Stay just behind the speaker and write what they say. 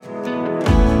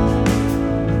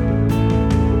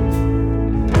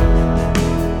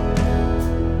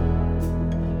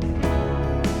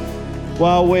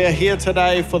Well, we're here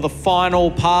today for the final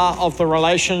part of the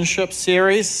relationship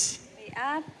series. We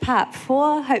are part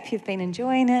 4. Hope you've been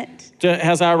enjoying it.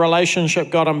 Has our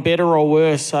relationship gotten better or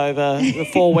worse over the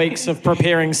 4 weeks of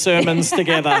preparing sermons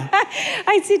together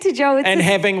I said to Joel, and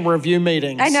having review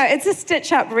meetings? I know, it's a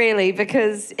stitch up really,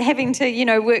 because having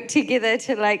to, work together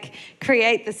to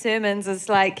create the sermons is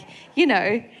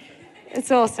it's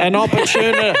awesome. An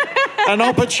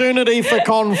opportunity for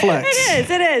conflict.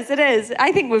 It is.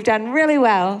 I think we've done really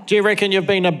well. Do you reckon you've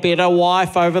been a better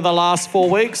wife over the last 4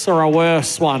 weeks or a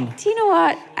worse one? Do you know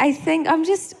what? I think I'm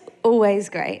just always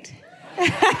great.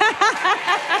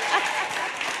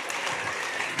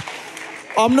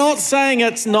 I'm not saying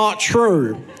it's not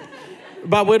true,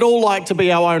 but we'd all like to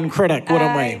be our own critic,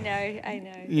 wouldn't we? I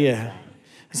know. Yeah.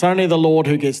 It's only the Lord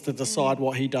who gets to decide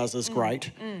what he does is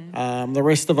great. The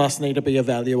rest of us need to be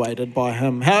evaluated by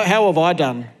him. How have I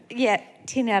done? Yeah,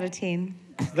 10 out of 10.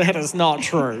 That is not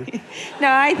true. No,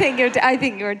 I think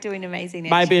you're doing amazing,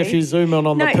 actually. Maybe if you zoom in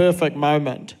on the perfect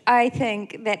moment. I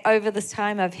think that over this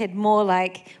time I've had more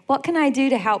what can I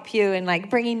do to help you, and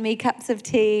bringing me cups of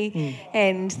tea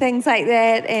and things like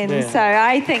that. And so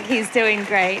I think he's doing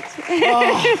great.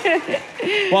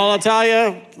 Well, I tell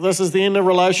you, this is the end of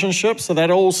relationships, so that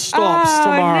all stops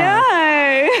tomorrow.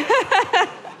 No.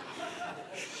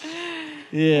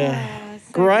 Yeah.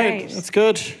 So Great, that's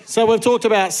good. So we've talked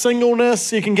about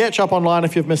singleness. You can catch up online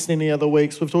if you've missed any other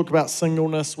weeks. We've talked about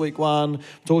singleness week 1.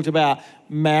 We've talked about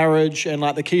marriage and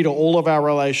the key to all of our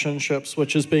relationships,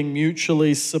 which is being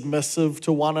mutually submissive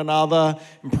to one another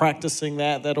and practicing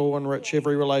that. That'll enrich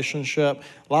every relationship.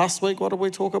 Last week, what did we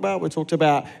talk about? We talked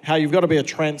about how you've got to be a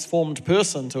transformed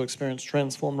person to experience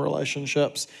transformed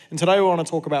relationships. And today we want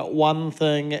to talk about one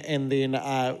thing and then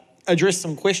address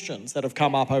some questions that have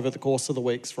come up over the course of the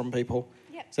weeks from people.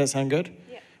 Yep. Does that sound good?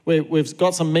 Yep. We've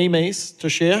got some memes to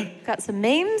share. Got some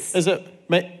memes? Is it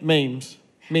memes?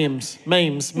 Memes.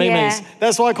 Yeah.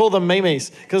 That's why I call them memes,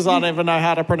 because I never know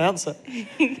how to pronounce it,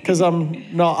 because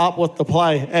I'm not up with the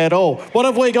play at all. What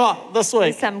have we got this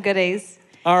week? Some goodies.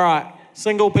 All right.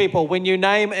 Single people, when you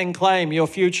name and claim your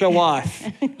future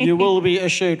wife, you will be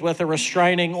issued with a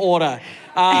restraining order.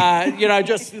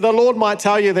 Just the Lord might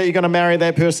tell you that you're going to marry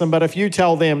that person, but if you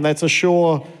tell them, that's a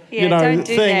sure, don't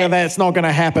do thing, and that's not going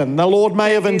to happen. The Lord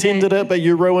may have intended it, but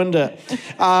you ruined it.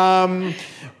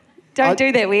 Don't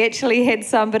do that. We actually had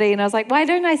somebody, and I was like, "Why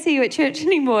don't I see you at church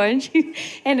anymore?"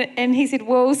 And he said,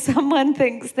 "Well, someone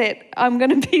thinks that I'm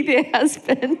going to be their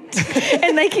husband,"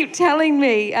 and they keep telling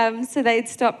me. So they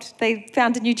stopped. They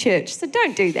found a new church. So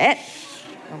don't do that.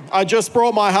 I just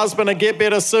brought my husband a Get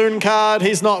Better Soon card.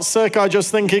 He's not sick. I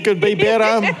just think he could be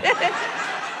better.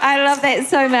 I love that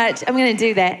so much. I'm going to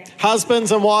do that.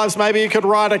 Husbands and wives, maybe you could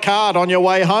write a card on your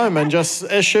way home and just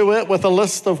issue it with a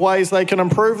list of ways they can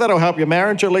improve. That'll help your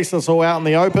marriage. At least it's all out in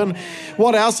the open.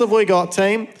 What else have we got,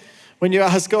 team? When you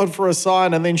ask God for a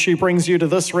sign and then she brings you to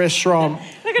this restaurant,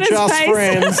 look at just his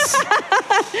face.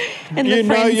 friends, you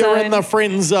know you're in the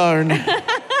friend zone. We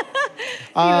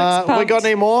got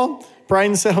any more?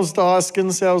 Brain cells die,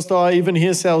 skin cells die, even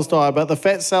hair cells die, but the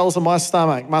fat cells in my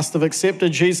stomach must have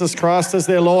accepted Jesus Christ as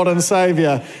their Lord and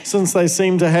Saviour, since they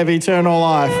seem to have eternal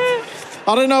life.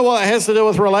 I don't know what it has to do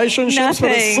with relationships,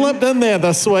 but it slipped in there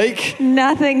this week.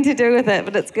 Nothing to do with it,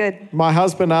 but it's good. My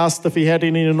husband asked if he had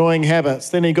any annoying habits.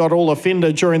 Then he got all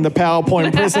offended during the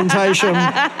PowerPoint presentation.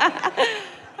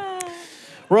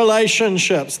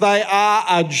 Relationships, they are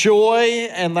a joy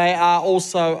and they are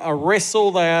also a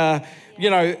wrestle. They are,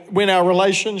 when our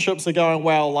relationships are going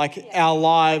well, our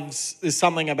lives, there's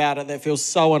something about it that feels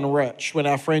so enriched. When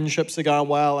our friendships are going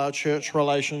well, our church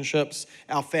relationships,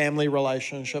 our family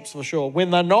relationships, for sure.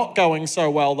 When they're not going so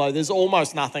well, though, there's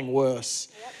almost nothing worse,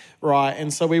 right?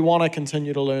 And so we want to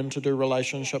continue to learn to do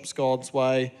relationships God's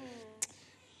way.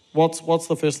 What's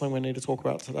the first thing we need to talk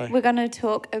about today? We're going to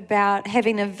talk about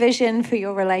having a vision for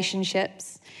your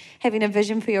relationships. Having a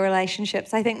vision for your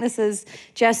relationships. I think this is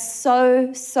just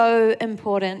so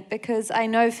important, because I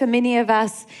know for many of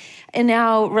us in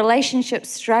our relationship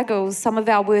struggles, some of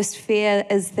our worst fear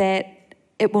is that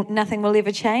nothing will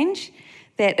ever change,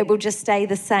 that it will just stay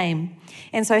the same.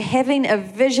 And so having a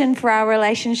vision for our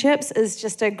relationships is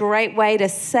just a great way to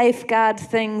safeguard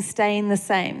things staying the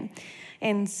same.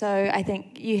 And so I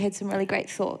think you had some really great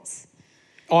thoughts.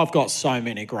 I've got so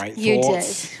many great thoughts. You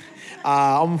did.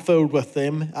 I'm filled with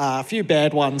them. A few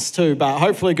bad ones too, but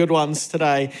hopefully good ones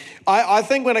today. I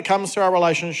think when it comes to our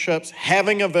relationships,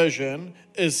 having a vision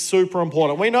is super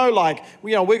important. We know,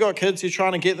 we got kids, you're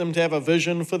trying to get them to have a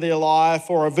vision for their life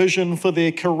or a vision for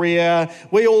their career.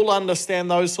 We all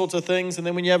understand those sorts of things. And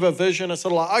then when you have a vision, it's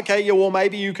sort of like, okay, yeah, well,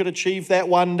 maybe you could achieve that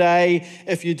one day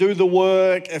if you do the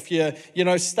work, if you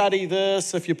study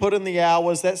this, if you put in the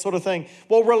hours, that sort of thing.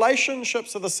 Well,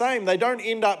 relationships are the same. They don't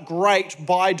end up great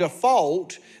by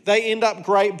default. They end up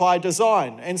great by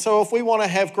design. And so if we want to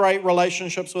have great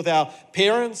relationships with our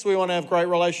parents, we want to have great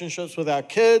relationships with our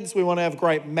kids, we want to have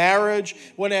great marriage,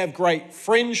 we want to have great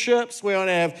friendships, we want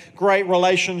to have great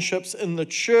relationships in the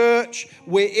church,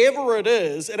 wherever it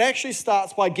is, it actually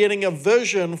starts by getting a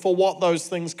vision for what those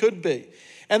things could be.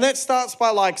 And that starts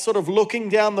by sort of looking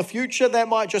down the future. That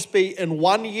might just be in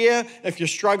 1 year. If you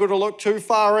struggle to look too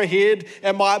far ahead,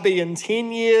 it might be in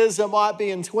 10 years. It might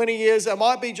be in 20 years. It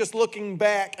might be just looking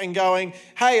back and going,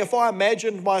 hey, if I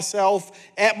imagined myself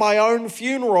at my own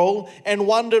funeral and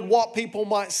wondered what people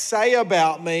might say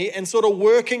about me and sort of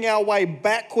working our way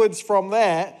backwards from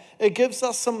that, it gives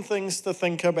us some things to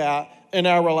think about in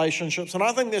our relationships. And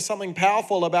I think there's something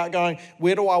powerful about going,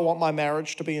 where do I want my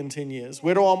marriage to be in 10 years?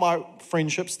 Where do I want my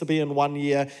friendships to be in 1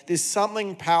 year? There's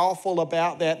something powerful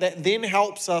about that then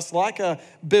helps us, like a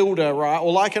builder, right?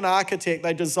 Or like an architect.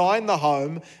 They design the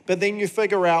home, but then you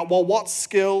figure out, well, what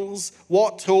skills,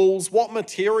 what tools, what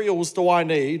materials do I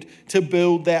need to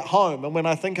build that home? And when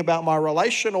I think about my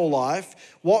relational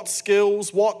life, what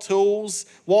skills, what tools,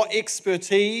 what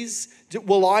expertise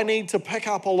will I need to pick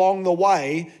up along the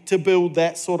way to build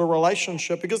that sort of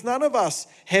relationship? Because none of us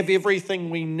have everything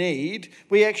we need.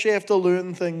 We actually have to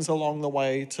learn things along the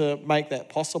way to make that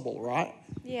possible, right?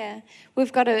 Yeah.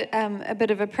 We've got a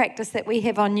bit of a practice that we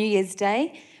have on New Year's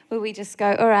Day where we just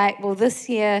go, all right, well, this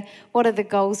year, what are the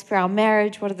goals for our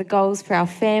marriage? What are the goals for our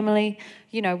family?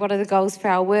 What are the goals for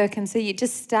our work? And so you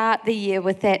just start the year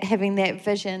with that, having that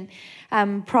vision.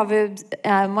 Proverbs,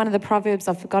 one of the Proverbs,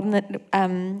 I've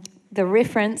forgotten the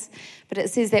reference, but it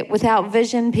says that without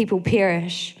vision, people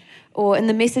perish. Or in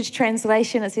the Message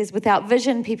translation, it says, without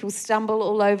vision, people stumble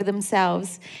all over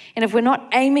themselves. And if we're not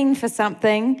aiming for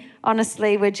something,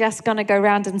 honestly, we're just going to go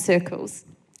round in circles.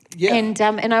 Yeah.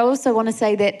 And I also want to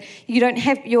say that you don't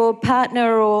have your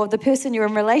partner or the person you're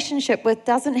in relationship with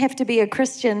doesn't have to be a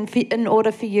Christian in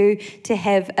order for you to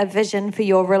have a vision for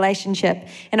your relationship.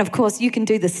 And of course, you can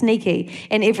do the sneaky,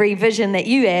 and every vision that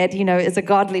you add, is a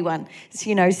godly one.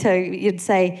 So you'd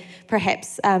say,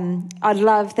 perhaps, I'd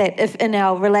love that if in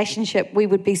our relationship we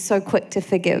would be so quick to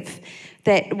forgive,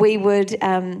 that we would,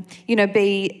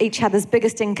 be each other's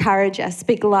biggest encourager,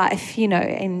 speak life,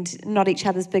 and not each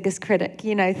other's biggest critic,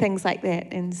 things like that.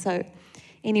 And so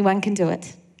anyone can do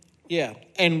it. Yeah,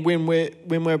 and when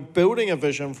we're building a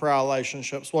vision for our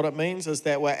relationships, what it means is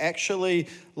that we're actually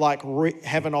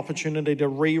have an opportunity to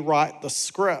rewrite the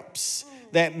scripts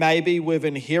that maybe we've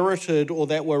inherited or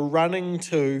that we're running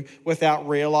to without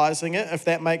realizing it, if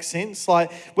that makes sense.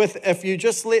 If you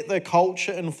just let the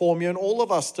culture inform you, and all of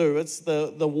us do, it's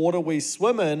the water we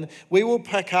swim in, we will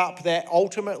pick up that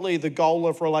ultimately the goal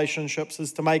of relationships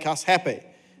is to make us happy.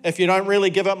 If you don't really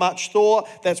give it much thought,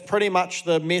 that's pretty much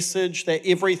the message that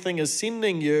everything is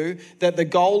sending you, that the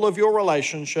goal of your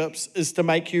relationships is to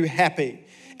make you happy.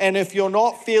 And if you're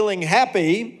not feeling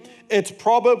happy, it's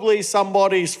probably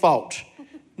somebody's fault.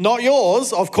 Not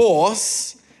yours, of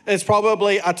course. It's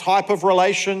probably a type of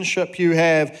relationship you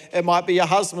have. It might be your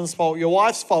husband's fault, your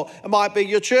wife's fault. It might be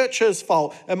your church's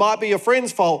fault. It might be your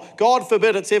friend's fault. God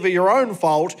forbid it's ever your own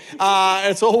fault.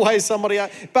 It's always somebody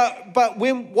else. But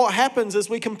what happens is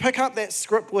we can pick up that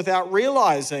script without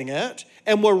realizing it,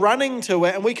 and we're running to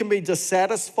it, and we can be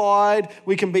dissatisfied,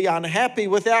 we can be unhappy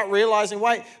without realizing,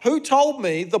 wait, who told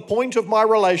me the point of my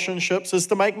relationships is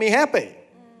to make me happy?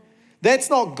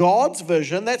 That's not God's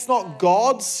vision. That's not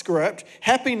God's script.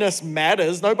 Happiness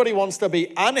matters. Nobody wants to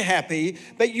be unhappy,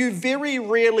 but you very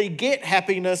rarely get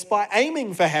happiness by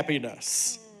aiming for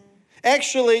happiness.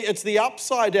 Actually, it's the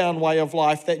upside down way of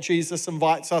life that Jesus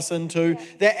invites us into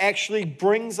that actually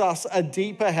brings us a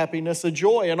deeper happiness, a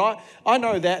joy. And I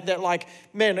know that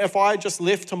if I just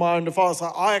left to my own device,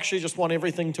 I actually just want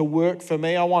everything to work for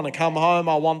me. I want to come home.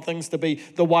 I want things to be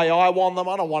the way I want them.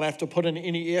 I don't want to have to put in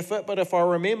any effort. But if I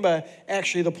remember,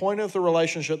 actually, the point of the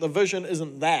relationship, the vision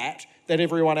isn't that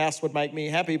everyone else would make me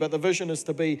happy, but the vision is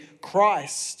to be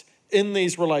Christ in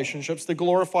these relationships, to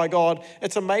glorify God.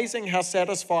 It's amazing how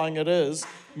satisfying it is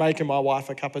making my wife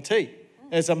a cup of tea.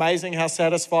 It's amazing how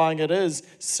satisfying it is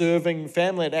serving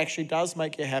family. It actually does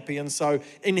make you happy. And so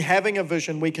in having a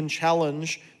vision, we can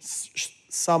challenge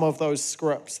some of those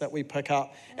scripts that we pick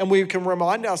up. And we can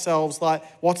remind ourselves,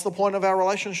 what's the point of our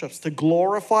relationships? To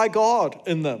glorify God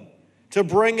in them, to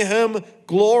bring Him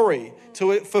glory,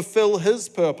 to fulfill His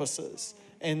purposes.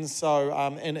 And so,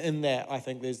 and in that, I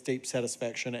think there's deep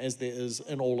satisfaction, as there is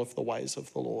in all of the ways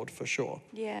of the Lord, for sure.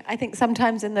 Yeah, I think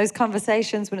sometimes in those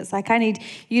conversations when it's like, I need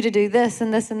you to do this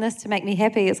and this and this to make me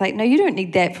happy, it's like, no, you don't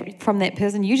need that from that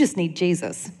person. You just need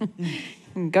Jesus.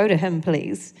 Go to him,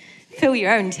 please. Fill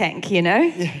your own tank,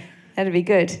 Yeah. That'd be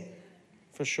good.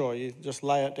 For sure, you just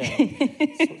lay it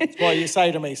down. That's why you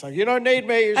say to me, so you don't need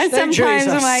me, you just And need sometimes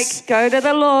Jesus. I'm like, go to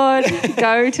the Lord,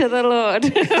 go to the Lord.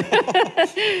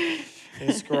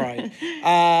 It's great.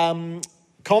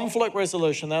 Conflict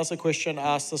resolution, that was a question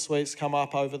asked this week's come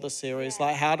up over the series.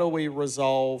 Like, how do we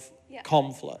resolve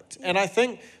conflict? And I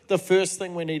think the first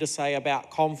thing we need to say about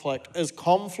conflict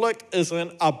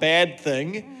isn't a bad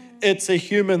thing. It's a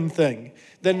human thing.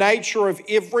 The nature of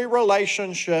every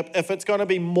relationship, if it's going to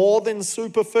be more than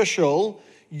superficial,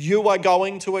 you are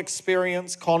going to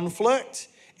experience conflict.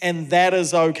 And that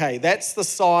is okay. That's the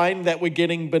sign that we're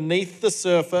getting beneath the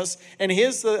surface. And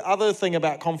here's the other thing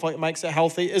about conflict that makes it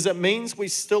healthy, is it means we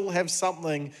still have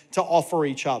something to offer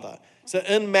each other. So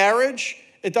in marriage,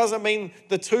 it doesn't mean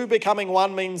the two becoming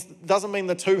one doesn't mean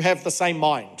the two have the same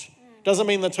mind. Doesn't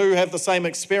mean the two have the same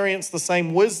experience, the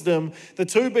same wisdom. The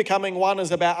two becoming one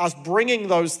is about us bringing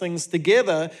those things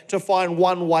together to find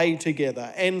one way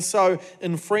together. And so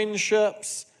in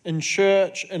friendships, in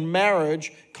church, in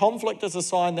marriage, conflict is a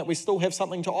sign that we still have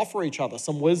something to offer each other,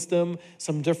 some wisdom,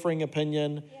 some differing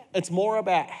opinion. Yeah. It's more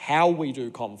about how we do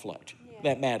conflict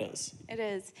that matters. It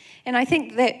is. And I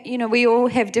think that, we all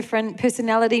have different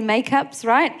personality makeups,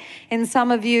 right? And some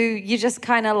of you just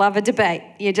kind of love a debate.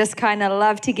 You just kind of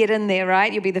love to get in there,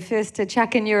 right? You'll be the first to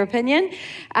chuck in your opinion.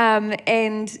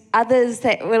 And others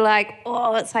that were like,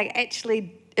 it's like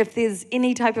actually, if there's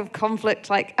any type of conflict,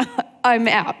 like I'm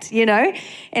out,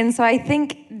 And so I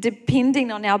think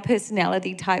depending on our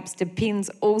personality types depends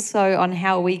also on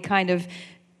how we kind of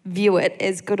view it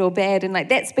as good or bad. And like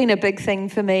that's been a big thing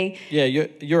for me. Yeah,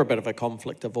 you're a bit of a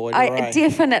conflict avoider, right?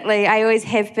 Definitely. I always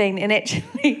have been. And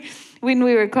actually, when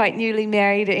we were quite newly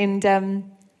married and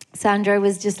Sandra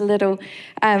was just little,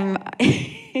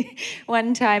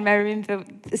 one time I remember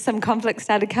some conflict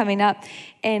started coming up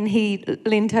and he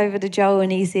leant over to Joel and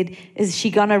he said, "Is she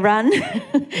gonna run?"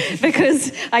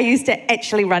 Because I used to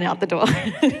actually run out the door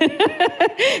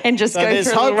and just go for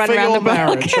a little run around the block.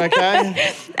 Marriage,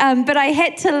 okay? But I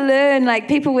had to learn, like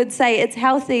people would say, it's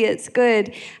healthy, it's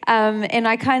good. And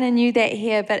I kind of knew that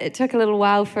here, but it took a little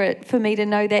while for me to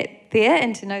know that there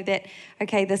and to know that,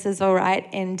 okay, this is all right,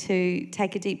 and to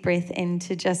take a deep breath and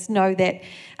to just know that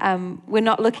we're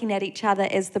not looking at each other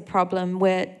as the problem,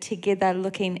 we're together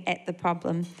looking at the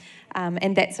problem.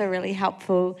 And that's a really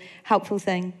helpful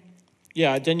thing.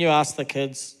 Yeah, didn't you ask the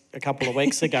kids a couple of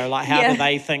weeks ago, like how do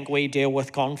they think we deal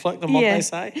with conflict and what they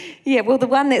say? Yeah, well, the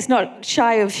one that's not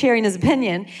shy of sharing his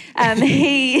opinion,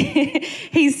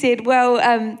 he said, you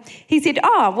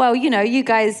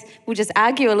guys will just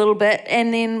argue a little bit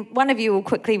and then one of you will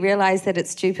quickly realise that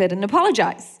it's stupid and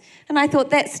apologise. And I thought,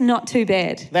 that's not too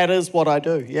bad. That is what I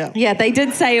do, yeah. Yeah, they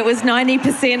did say it was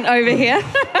 90% over here.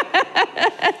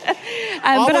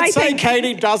 I would say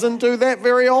Katie doesn't do that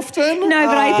very often. No,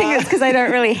 but I think it's because I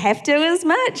don't really have to as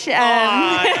much.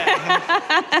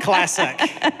 Classic.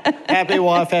 Happy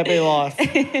wife, happy life.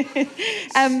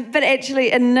 But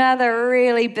actually, another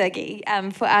really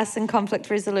biggie for us in conflict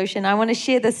resolution, I want to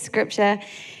share this scripture.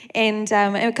 And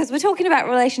because we're talking about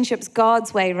relationships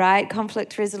God's way, right?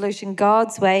 Conflict resolution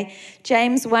God's way.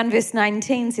 James 1 verse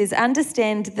 19 says,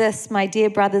 "Understand this, my dear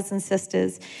brothers and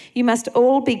sisters. You must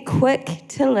all be quick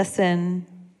to listen,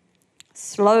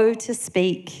 slow to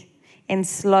speak, and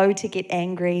slow to get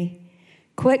angry."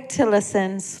 Quick to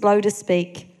listen, slow to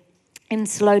speak, and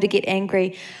slow to get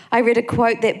angry. I read a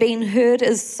quote that being heard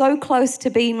is so close to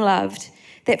being loved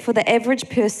that for the average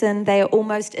person, they are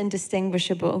almost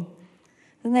indistinguishable.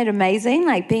 Isn't that amazing?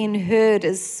 Like being heard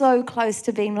is so close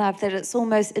to being loved that it's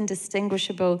almost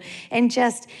indistinguishable. And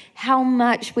just how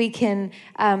much we can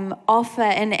offer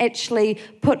and actually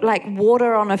put like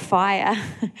water on a fire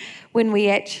when we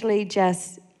actually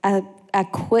just are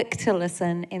quick to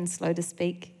listen and slow to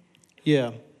speak.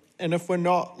 Yeah. And if we're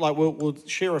not, like we'll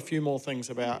share a few more things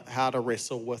about how to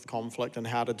wrestle with conflict and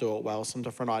how to do it well, some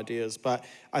different ideas. But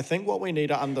I think what we need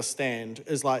to understand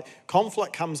is like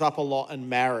conflict comes up a lot in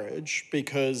marriage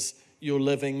because you're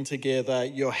living together,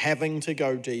 you're having to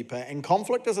go deeper. And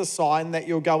conflict is a sign that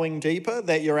you're going deeper,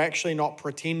 that you're actually not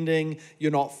pretending,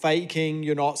 you're not faking,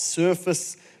 you're not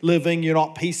surface living, you're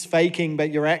not peace faking,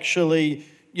 but you're actually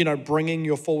bringing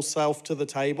your full self to the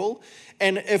table.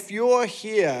 And if you're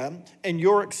here and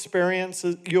your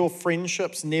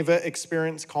friendships never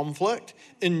experience conflict,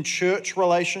 in church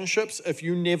relationships, if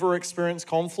you never experience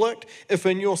conflict, if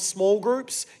in your small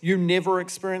groups you never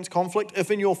experience conflict, if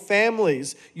in your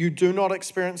families you do not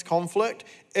experience conflict,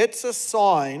 it's a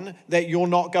sign that you're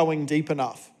not going deep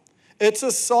enough. It's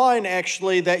a sign,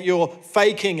 actually, that you're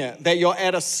faking it, that you're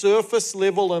at a surface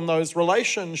level in those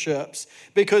relationships.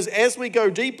 Because as we go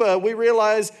deeper, we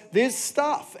realize there's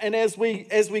stuff. And as we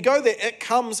go there, it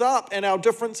comes up and our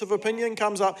difference of opinion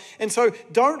comes up. And so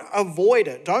don't avoid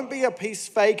it. Don't be a peace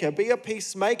faker. Be a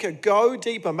peacemaker. Go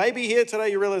deeper. Maybe here today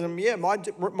you realize,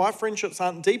 my friendships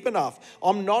aren't deep enough.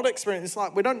 I'm not experiencing. It's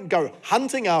like we don't go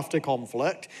hunting after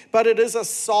conflict, but it is a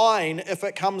sign, if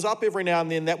it comes up every now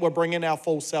and then, that we're bringing our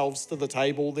full selves to the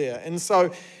table there. And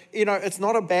so, it's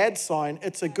not a bad sign,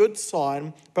 it's a good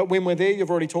sign. But when we're there, you've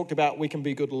already talked about we can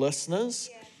be good listeners.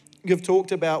 Yeah. You've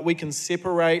talked about we can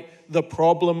separate the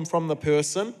problem from the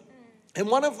person. And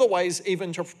one of the ways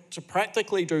even to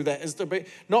practically do that is to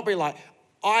not be like,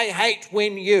 I hate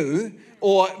when you,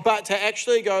 but to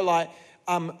actually go like,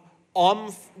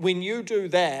 when you do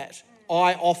that,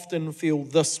 I often feel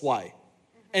this way.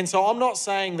 And so I'm not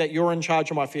saying that you're in charge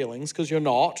of my feelings, because you're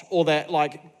not, or that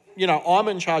I'm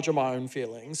in charge of my own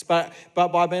feelings, but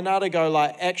by being able to go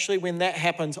like, actually, when that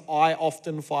happens, I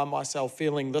often find myself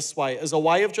feeling this way, is a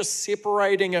way of just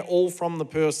separating it all from the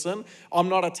person. I'm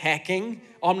not attacking.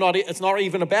 It's not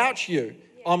even about you.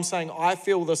 Yeah. I'm saying I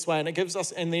feel this way, and it gives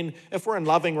us, and then if we're in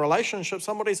loving relationships,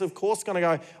 somebody's of course going to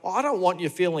go, I don't want you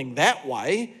feeling that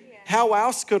way. Yeah. How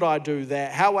else could I do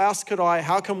that?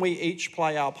 How can we each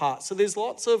play our part? So there's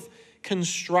lots of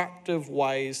constructive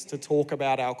ways to talk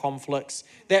about our conflicts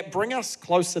that bring us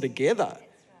closer together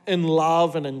in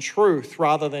love and in truth,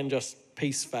 rather than just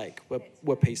peace fake.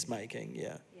 We're peacemaking,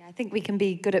 yeah. Yeah, I think we can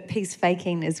be good at peace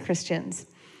faking as Christians.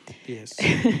 Yes,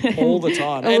 all the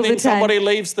time. And then somebody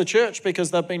leaves the church because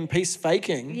they've been peace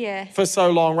faking for so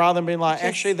long, rather than being like,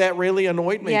 actually, that really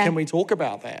annoyed me. Yeah. Can we talk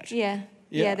about that? Yeah,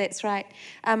 that's right.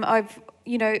 I've,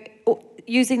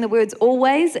 using the words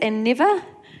always and never,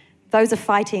 those are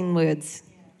fighting words.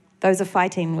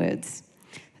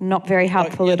 Not very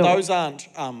helpful at all. Those aren't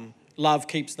love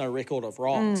keeps no record of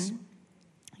wrongs.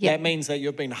 Yep. That means that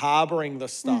you've been harboring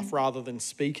this stuff rather than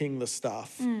speaking the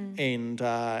stuff, and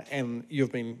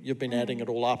you've been adding it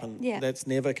all up, and that's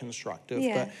never constructive.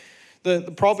 Yeah. But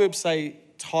the Proverbs say,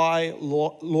 tie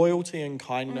loyalty and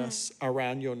kindness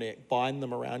around your neck, bind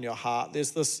them around your heart.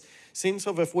 There's this sense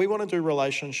of, if we want to do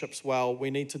relationships well, we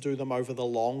need to do them over the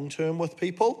long term with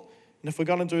people. And if we're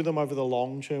going to do them over the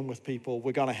long term with people,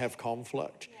 we're going to have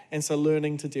conflict. Yeah. And so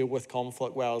learning to deal with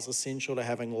conflict well is essential to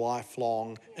having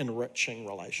lifelong, enriching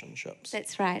relationships.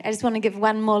 That's right. I just want to give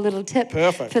one more little tip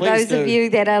for Please those do. Of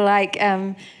you that are like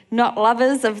not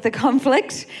lovers of the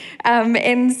conflict.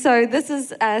 And so this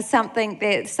is something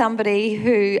that somebody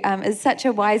who is such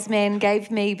a wise man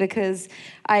gave me, because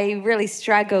I really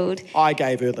struggled. I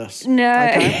gave her this. No,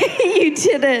 okay. You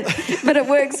didn't, but it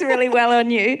works really well on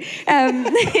you.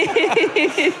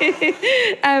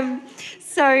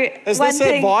 So is this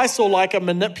advice or like a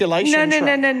manipulation?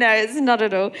 No, it's not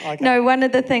at all. Okay. No, one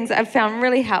of the things I've found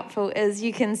really helpful is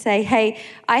you can say, hey,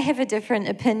 I have a different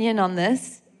opinion on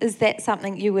this. Is that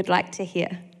something you would like to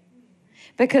hear?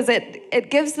 Because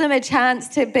it gives them a chance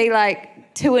to be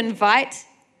like, to invite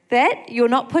that. You're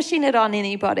not pushing it on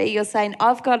anybody. You're saying,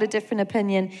 I've got a different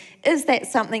opinion. Is that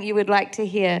something you would like to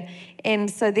hear?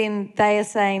 And so then they are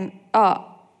saying, oh,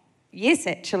 yes,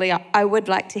 actually, I would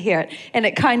like to hear it. And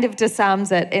it kind of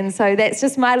disarms it. And so that's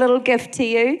just my little gift to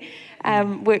you.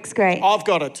 Works great. I've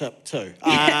got a tip too.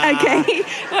 Okay,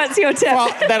 what's your tip? Well,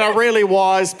 that a really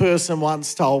wise person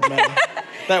once told me.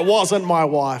 That wasn't my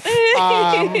wife. No,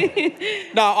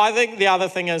 I think the other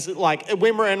thing is, like,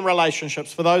 when we're in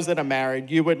relationships, for those that are married,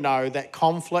 you would know that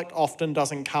conflict often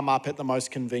doesn't come up at the most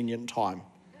convenient time.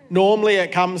 Normally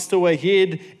it comes to a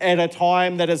head at a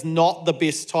time that is not the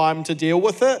best time to deal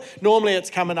with it. Normally it's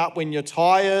coming up when you're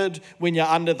tired, when you're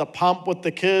under the pump with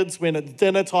the kids, when it's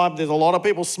dinner time. There's a lot of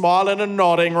people smiling and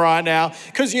nodding right now,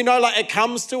 because it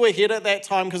comes to a head at that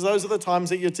time, because those are the times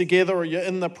that you're together or you're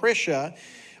in the pressure.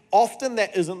 Often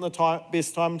that isn't the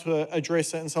best time to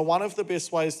address it. And so one of the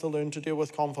best ways to learn to deal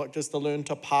with conflict is to learn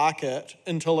to park it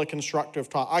until a constructive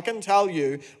time. I can tell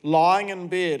you, lying in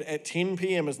bed at 10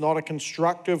 p.m. is not a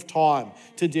constructive time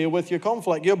to deal with your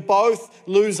conflict. You're both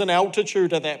losing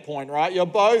altitude at that point, right? You're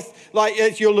both,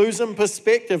 you're losing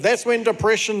perspective. That's when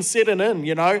depression's setting in,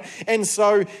 And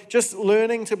so just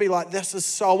learning to be like, this is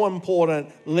so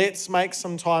important. Let's make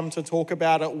some time to talk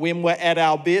about it when we're at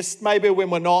our best. Maybe when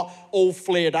we're not all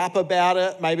flared up about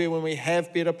it, maybe when we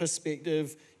have better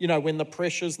perspective, when the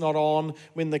pressure's not on,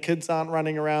 when the kids aren't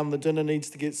running around, the dinner needs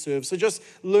to get served. So just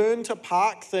learn to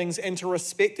park things and to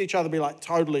respect each other. Be like,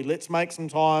 totally, let's make some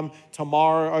time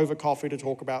tomorrow over coffee to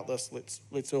talk about this.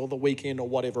 Let's or the weekend or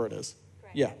whatever it is.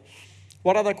 Great. Yeah.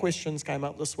 What other questions came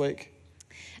up this week?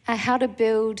 How do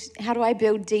I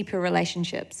build deeper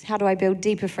relationships? How do I build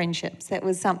deeper friendships? That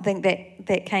was something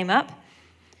that came up.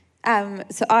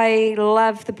 So I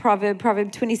love the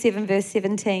Proverb 27 verse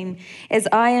 17. As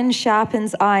iron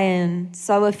sharpens iron,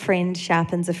 so a friend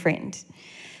sharpens a friend.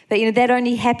 But that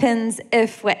only happens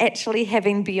if we're actually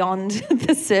having beyond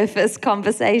the surface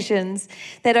conversations.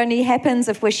 That only happens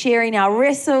if we're sharing our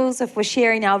wrestles, if we're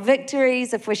sharing our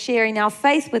victories, if we're sharing our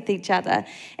faith with each other.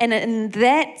 And in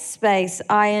that space,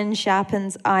 iron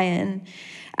sharpens iron.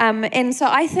 And so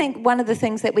I think one of the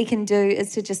things that we can do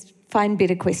is to just find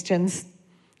better questions.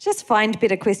 Just find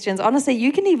better questions. Honestly,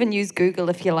 you can even use Google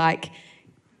if you like.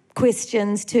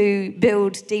 Questions to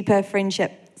build deeper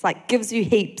friendship. It's like gives you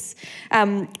heaps.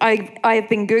 I've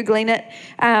been Googling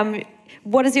it.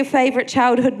 What is your favourite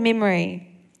childhood memory?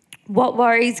 What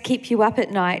worries keep you up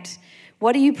at night?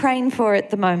 What are you praying for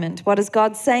at the moment? What is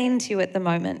God saying to you at the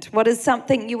moment? What is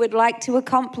something you would like to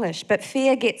accomplish, but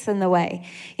fear gets in the way?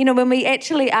 When we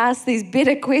actually ask these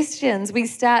better questions, we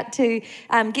start to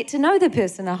get to know the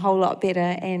person a whole lot better.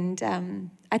 And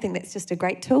I think that's just a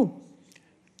great tool.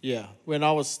 Yeah, when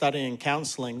I was studying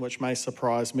counselling, which may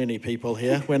surprise many people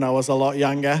here, when I was a lot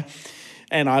younger,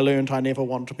 and I learned I never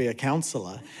want to be a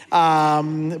counsellor.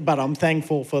 But I'm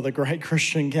thankful for the great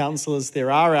Christian counsellors there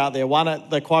are out there.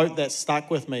 The quote that stuck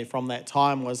with me from that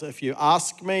time was, if you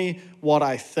ask me what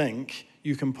I think,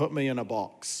 you can put me in a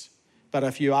box. But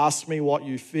if you ask me what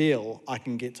you feel, I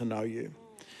can get to know you.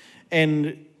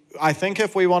 And I think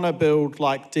if we want to build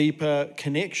deeper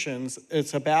connections,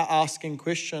 it's about asking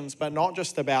questions, but not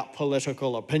just about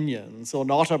political opinions or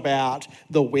not about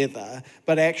the weather,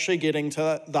 but actually getting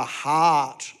to the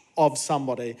heart of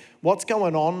somebody. What's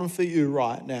going on for you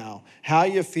right now? How are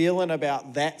you feeling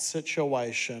about that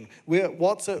situation?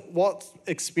 What's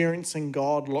experiencing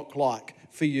God look like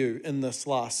for you in this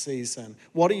last season?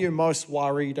 What are you most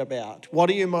worried about? What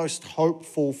are you most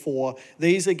hopeful for?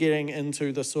 These are getting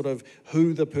into the sort of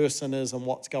who the person is and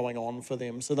what's going on for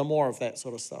them. So the more of that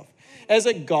sort of stuff. As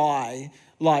a guy,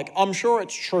 I'm sure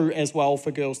it's true as well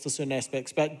for girls to certain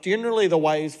aspects, but generally the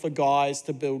ways for guys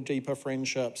to build deeper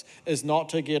friendships is not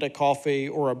to get a coffee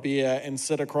or a beer and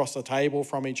sit across a table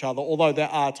from each other, although there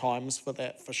are times for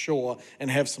that for sure,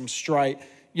 and have some straight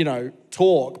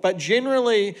talk. But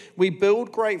generally, we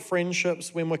build great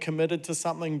friendships when we're committed to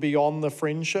something beyond the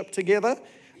friendship together.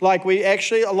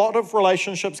 A lot of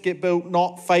relationships get built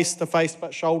not face to face,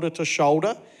 but shoulder to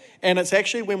shoulder. And it's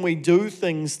actually when we do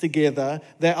things together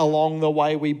that along the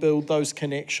way we build those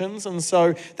connections. And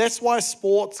so that's why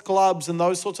sports clubs and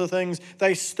those sorts of things,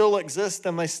 they still exist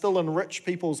and they still enrich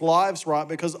people's lives, right?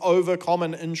 Because over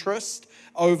common interest,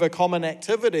 over common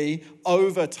activity,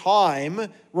 over time,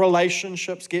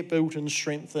 relationships get built and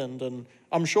strengthened. And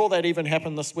I'm sure that even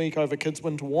happened this week over Kids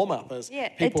Winter Warm-Up as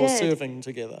people are serving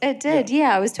together. It did,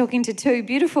 yeah. I was talking to two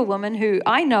beautiful women who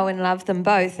I know and love them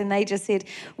both, and they just said,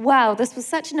 wow, this was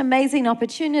such an amazing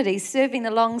opportunity, serving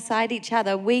alongside each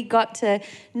other. We got to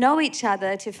know each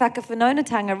other, te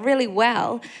whakawhanaungatanga, really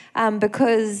well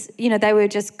because, they were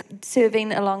just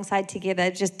serving alongside together,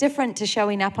 just different to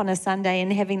showing up on a Sunday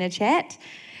and having a chat.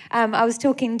 I was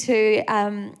talking to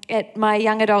at my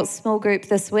young adult small group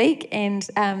this week, and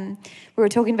we were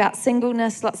talking about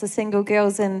singleness, lots of single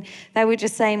girls, and they were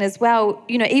just saying as well,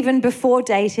 even before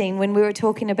dating, when we were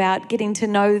talking about getting to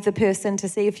know the person to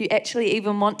see if you actually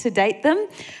even want to date them,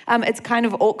 it's kind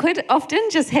of awkward often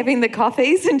just having the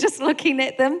coffees and just looking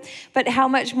at them, but how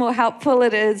much more helpful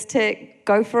it is to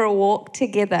go for a walk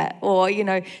together or,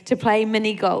 to play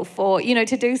mini golf or,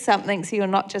 to do something so you're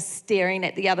not just staring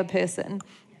at the other person.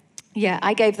 Yeah,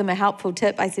 I gave them a helpful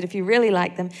tip. I said, if you really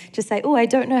like them, just say, I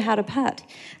don't know how to putt,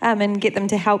 and get them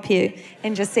to help you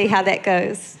and just see how that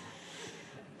goes.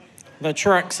 The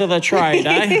tricks of the trade,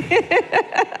 eh?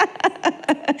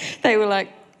 They were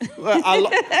like...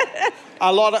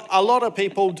 a lot of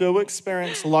people do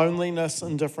experience loneliness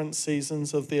in different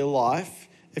seasons of their life.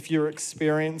 If you're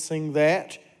experiencing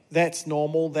that, that's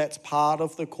normal. That's part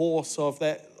of the course of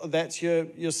that. That's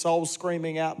your soul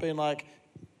screaming out, being like,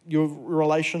 your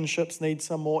relationships need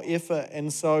some more effort.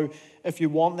 And so if you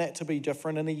want that to be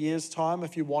different in a year's time,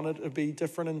 if you want it to be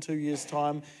different in 2 years'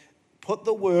 time, put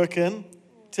the work in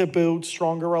to build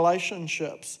stronger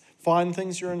relationships. Find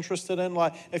things you're interested in.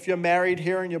 Like if you're married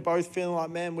here and you're both feeling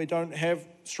like, man, we don't have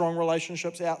strong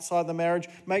relationships outside the marriage,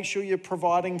 make sure you're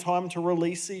providing time to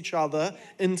release each other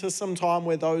into some time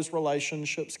where those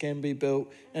relationships can be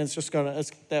built. And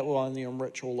that will only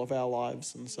enrich all of our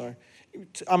lives. And so,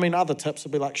 other tips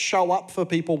would be like show up for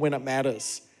people when it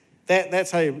matters.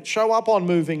 That's how you show up on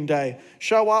moving day.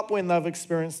 Show up when they've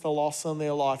experienced a loss in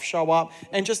their life. Show up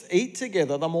and just eat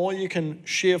together. The more you can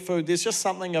share food, there's just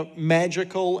something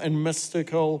magical and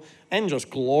mystical and just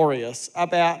glorious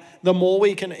about the more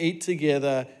we can eat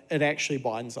together, it actually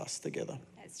binds us together.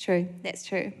 That's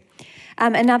true.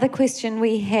 Another question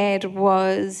we had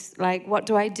was like, what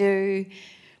do I do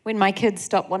when my kids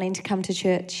stop wanting to come to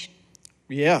church?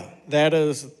 Yeah,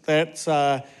 that's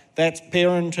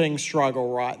parenting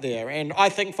struggle right there. And I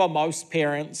think for most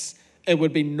parents, it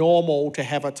would be normal to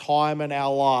have a time in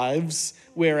our lives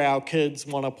where our kids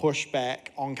want to push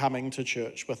back on coming to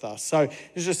church with us. So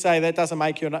let's just say that doesn't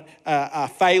make you a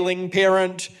failing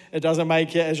parent. It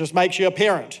just makes you a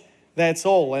parent. That's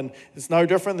all. And it's no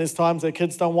different. There's times that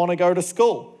kids don't want to go to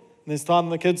school. And there's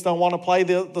times the kids don't want to play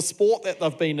the sport that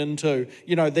they've been into.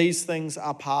 These things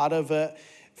are part of it.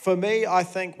 For me, I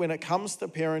think when it comes to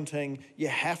parenting, you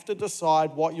have to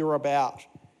decide what you're about.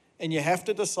 And you have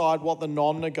to decide what the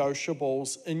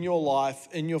non-negotiables in your life,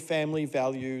 in your family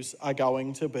values are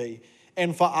going to be.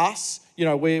 And for us,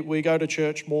 we go to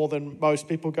church more than most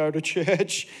people go to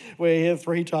church. We're here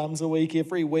 3 times a week,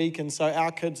 every week. And so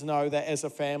our kids know that as a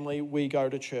family, we go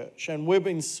to church. And we've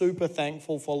been super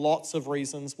thankful for lots of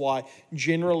reasons why,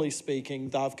 generally speaking,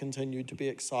 they've continued to be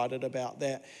excited about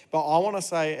that. But I want to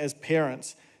say as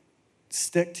parents,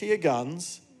 stick to your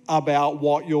guns about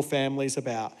what your family's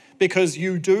about. Because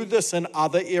you do this in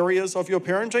other areas of your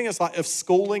parenting. It's like if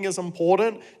schooling is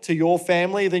important to your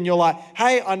family, then you're like,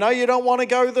 hey, I know you don't want to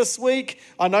go this week.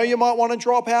 I know you might want to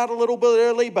drop out a little bit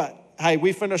early, but hey,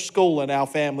 we finished school in our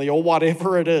family or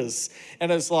whatever it is.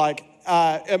 And it's like,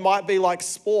 it might be like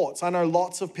sports. I know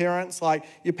lots of parents, like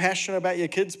you're passionate about your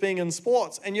kids being in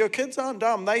sports and your kids aren't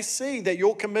dumb. They see that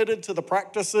you're committed to the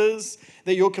practices,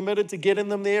 that you're committed to getting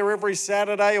them there every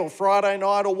Saturday or Friday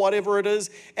night or whatever it is.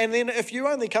 And then if you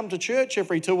only come to church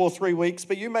every 2 or 3 weeks,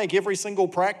 but you make every single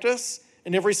practice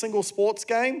and every single sports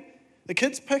game, the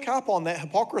kids pick up on that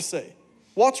hypocrisy.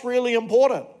 What's really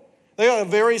important? They got a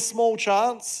very small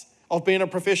chance of being a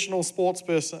professional sports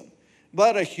person,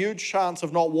 but a huge chance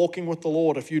of not walking with the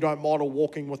Lord if you don't model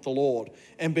walking with the Lord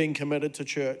and being committed to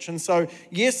church. And so,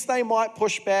 yes, they might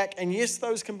push back, and yes,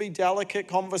 those can be delicate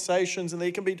conversations, and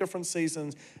there can be different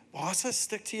seasons. But I say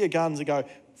stick to your guns and go,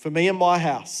 for me and my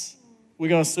house, we're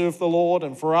going to serve the Lord,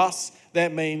 and for us,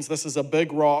 that means this is a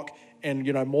big rock, and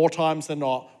more times than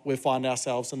not, we find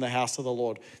ourselves in the house of the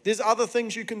Lord. There's other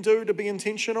things you can do to be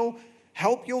intentional.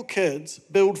 Help your kids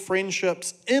build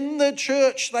friendships in the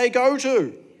church they go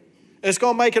to. It's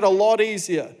going to make it a lot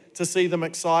easier to see them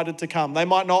excited to come. They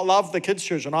might not love the kids'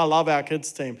 church, and I love our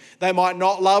kids' team. They might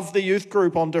not love the youth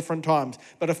group on different times,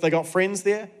 but if they got friends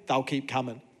there, they'll keep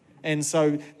coming. And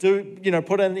so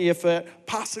put in the effort.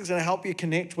 Pastor's going to help you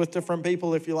connect with different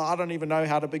people. If you're like, I don't even know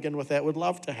how to begin with that, would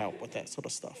love to help with that sort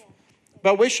of stuff.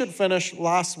 But we should finish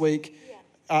last week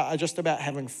just about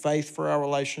having faith for our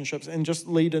relationships and just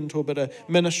lead into a bit of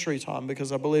ministry time,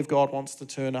 because I believe God wants to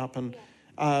turn up and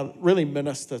really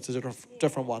minister to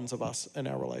different ones of us in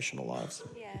our relational lives.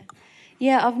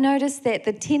 Yeah, I've noticed that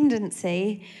the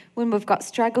tendency, when we've got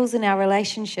struggles in our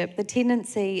relationship, the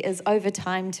tendency is over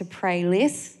time to pray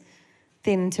less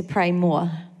than to pray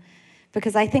more.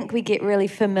 Because I think we get really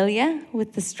familiar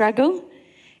with the struggle,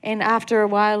 and after a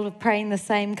while of praying the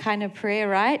same kind of prayer,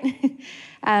 right?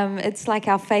 It's like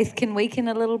our faith can weaken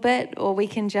a little bit, or we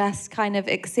can just kind of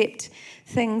accept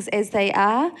things as they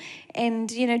are. And,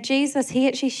 Jesus, he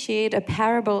actually shared a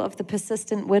parable of the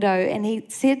persistent widow, and he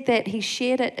said that he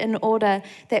shared it in order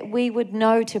that we would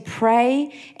know to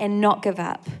pray and not give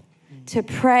up. To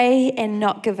pray and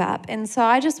not give up. And so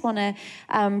I just want to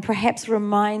perhaps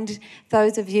remind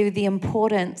those of you the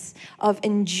importance of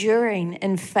enduring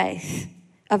in faith.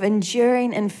 Of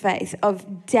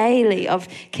daily, of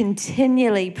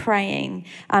continually praying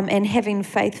and having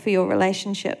faith for your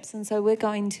relationships. And so we're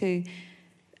going to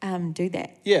do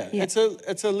that. Yeah.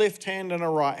 It's a left hand and a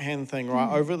right hand thing,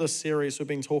 right? Over this series, we've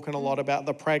been talking a lot about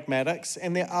the pragmatics,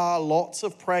 and there are lots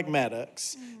of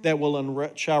pragmatics that will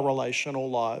enrich our relational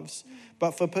lives.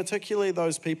 But for particularly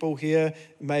those people here,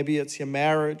 maybe it's your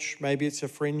marriage, maybe it's your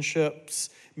friendships,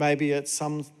 maybe it's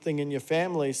something in your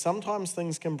family. Sometimes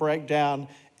things can break down,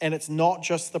 and it's not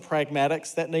just the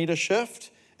pragmatics that need a shift.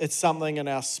 It's something in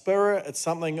our spirit. It's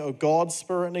something God's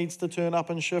spirit needs to turn up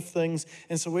and shift things.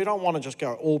 And so we don't want to just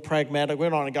go all pragmatic. We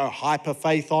don't want to go hyper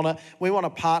faith on it. We want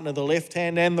to partner the left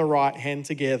hand and the right hand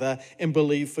together and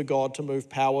believe for God to move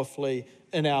powerfully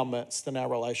in our midst, in our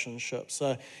relationship.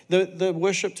 So the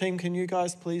worship team, can you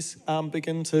guys please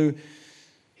begin to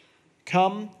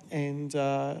come? And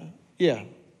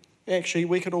actually,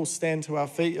 we could all stand to our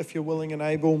feet if you're willing and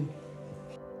able.